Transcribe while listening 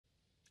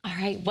All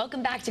right,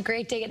 welcome back to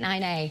Great Day at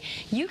 9A.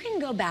 You can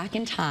go back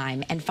in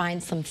time and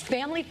find some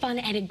family fun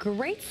at a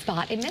great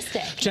spot in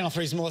Mistick. Channel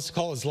 3's Melissa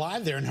Cole is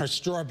live there in her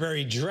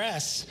strawberry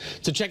dress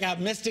to check out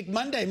Mistick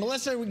Monday.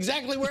 Melissa,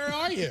 exactly where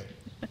are you?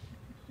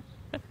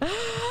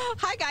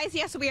 Hi guys,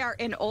 yes, we are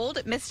in Old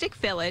Mistick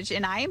Village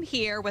and I am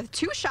here with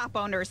two shop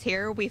owners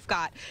here. We've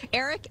got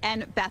Eric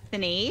and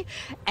Bethany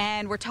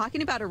and we're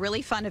talking about a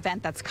really fun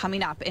event that's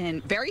coming up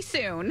very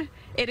soon.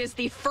 It is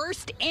the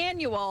first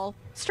annual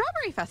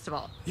Strawberry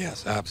Festival.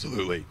 Yes,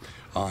 absolutely.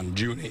 On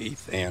June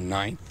 8th and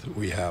 9th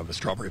we have a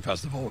Strawberry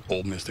Festival at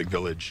Old Mistick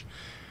Village.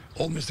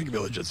 Old Mistick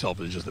Village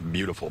itself is just a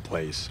beautiful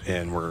place,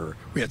 and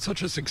we had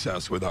such a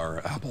success with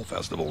our Apple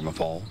Festival in the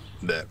fall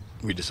that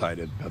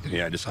Bethany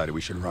and I decided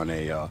we should run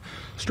a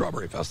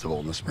Strawberry Festival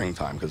in the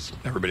springtime because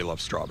everybody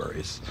loves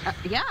strawberries.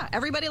 Yeah,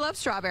 everybody loves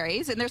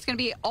strawberries, and there's going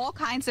to be all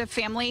kinds of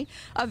family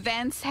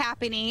events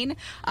happening,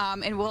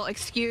 and we'll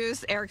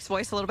excuse Eric's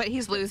voice a little bit.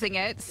 He's losing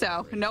it,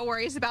 so no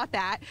worries about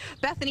that.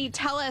 Bethany,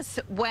 tell us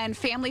when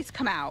families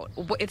come out.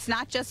 It's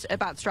not just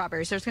about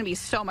strawberries. There's going to be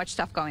so much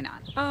stuff going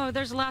on. Oh,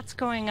 there's lots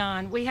going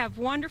on. We have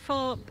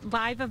wonderful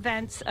live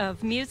events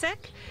of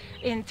music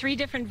in 3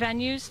 different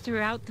venues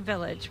throughout the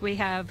village. We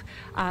have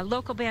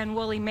local band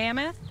Woolly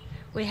Mammoth,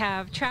 we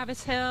have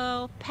Travis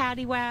Hill,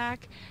 Paddywhack,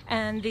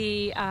 and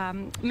the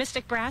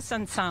Mistick Brass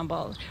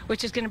Ensemble,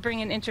 which is going to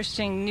bring an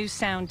interesting new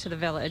sound to the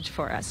village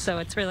for us, so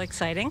it's really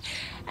exciting.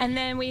 And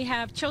then we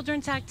have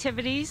children's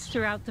activities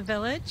throughout the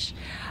village.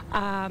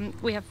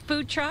 We have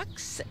food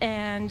trucks,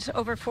 and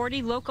over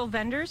 40 local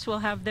vendors will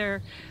have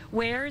their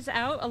wares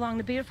out along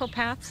the beautiful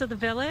paths of the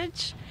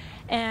village.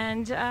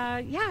 And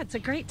yeah, it's a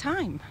great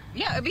time.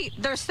 Yeah,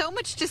 there's so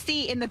much to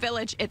see in the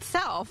village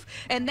itself,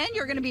 and then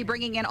you're going to be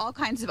bringing in all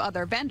kinds of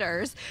other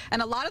vendors,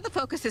 and a lot of the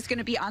focus is going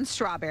to be on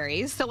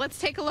strawberries. So let's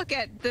take a look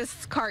at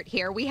this cart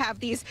here. We have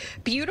these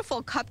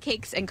beautiful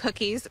cupcakes and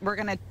cookies. We're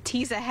going to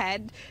tease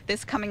ahead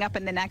this coming up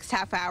in the next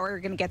half hour. We're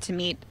going to get to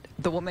meet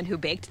the woman who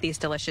baked these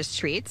delicious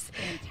treats.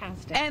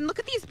 Fantastic. And look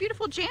at these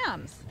beautiful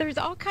jams. There's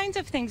all kinds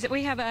of things.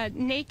 We have a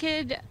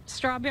naked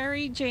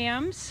strawberry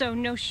jam, so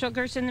no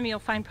sugars in them. You'll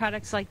find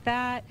products like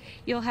that.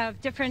 You'll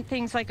have different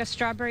things like a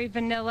strawberry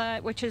vanilla,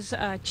 which is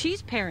a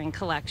cheese pairing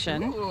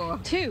collection. Ooh.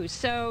 Too.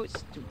 So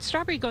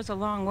strawberry goes a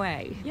long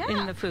way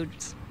in the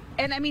foods.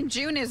 And I mean,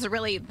 June is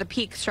really the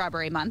peak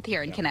strawberry month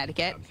here in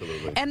Connecticut.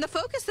 Absolutely. And the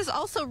focus is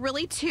also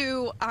really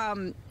to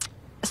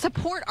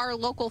support our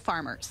local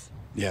farmers.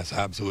 Yes,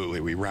 absolutely.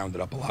 We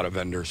rounded up a lot of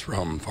vendors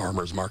from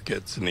farmers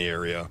markets in the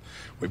area.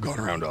 We've gone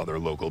around to other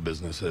local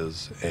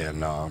businesses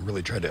and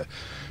really try to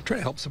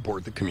help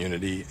support the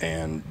community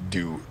and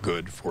do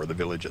good for the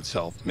village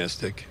itself,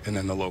 Mistick, and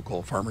then the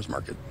local farmers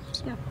market.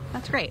 Yeah,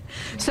 that's great.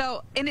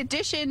 So in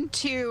addition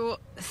to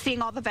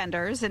seeing all the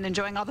vendors and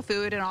enjoying all the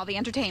food and all the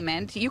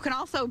entertainment, you can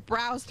also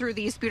browse through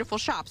these beautiful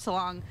shops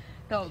along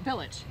the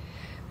village.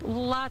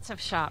 Lots of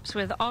shops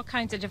with all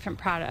kinds of different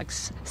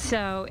products.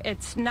 So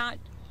it's not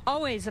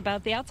always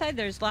about the outside.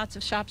 There's lots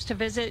of shops to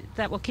visit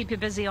that will keep you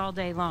busy all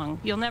day long.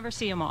 You'll never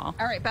see them all.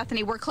 All right,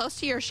 Bethany, we're close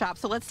to your shop,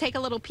 so let's take a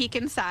little peek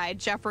inside.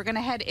 Jeff, we're going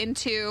to head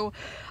into,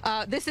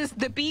 this is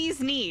the Bee's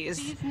Knees.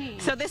 Bee's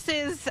Knees. So this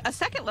is a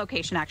second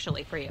location,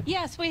 actually, for you.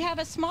 Yes, we have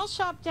a small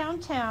shop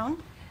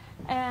downtown,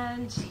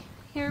 and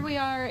here we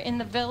are in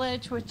the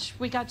village, which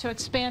we got to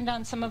expand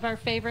on some of our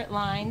favorite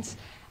lines.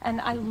 And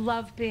I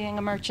love being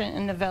a merchant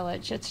in the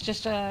village. It's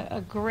just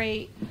a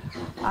great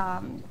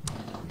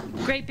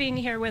being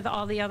here with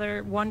all the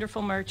other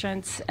wonderful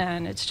merchants,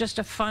 and it's just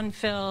a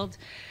fun-filled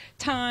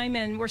time,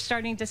 and we're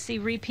starting to see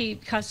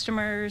repeat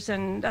customers,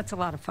 and that's a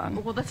lot of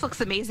fun. Well, this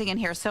looks amazing in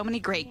here. So many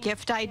great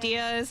gift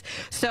ideas.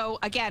 So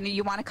again,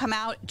 you want to come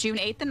out June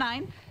 8th and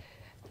 9th?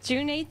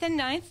 June 8th and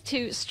 9th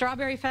to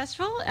Strawberry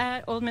Festival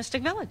at Old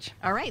Mistick Village.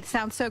 All right,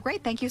 sounds so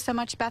great. Thank you so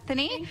much,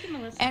 Bethany. Thank you,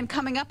 Melissa. And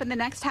coming up in the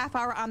next half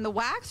hour on The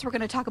Wax, we're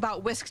going to talk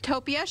about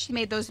Whisktopia. She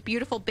made those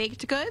beautiful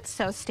baked goods,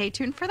 so stay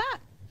tuned for that.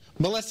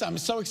 Melissa, I'm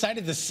so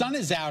excited. The sun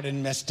is out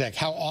in Mistick.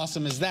 How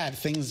awesome is that?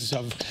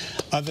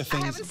 Other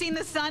things. I haven't seen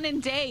the sun in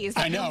days.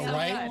 I know,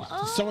 right?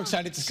 Oh, so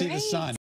excited to see the sun.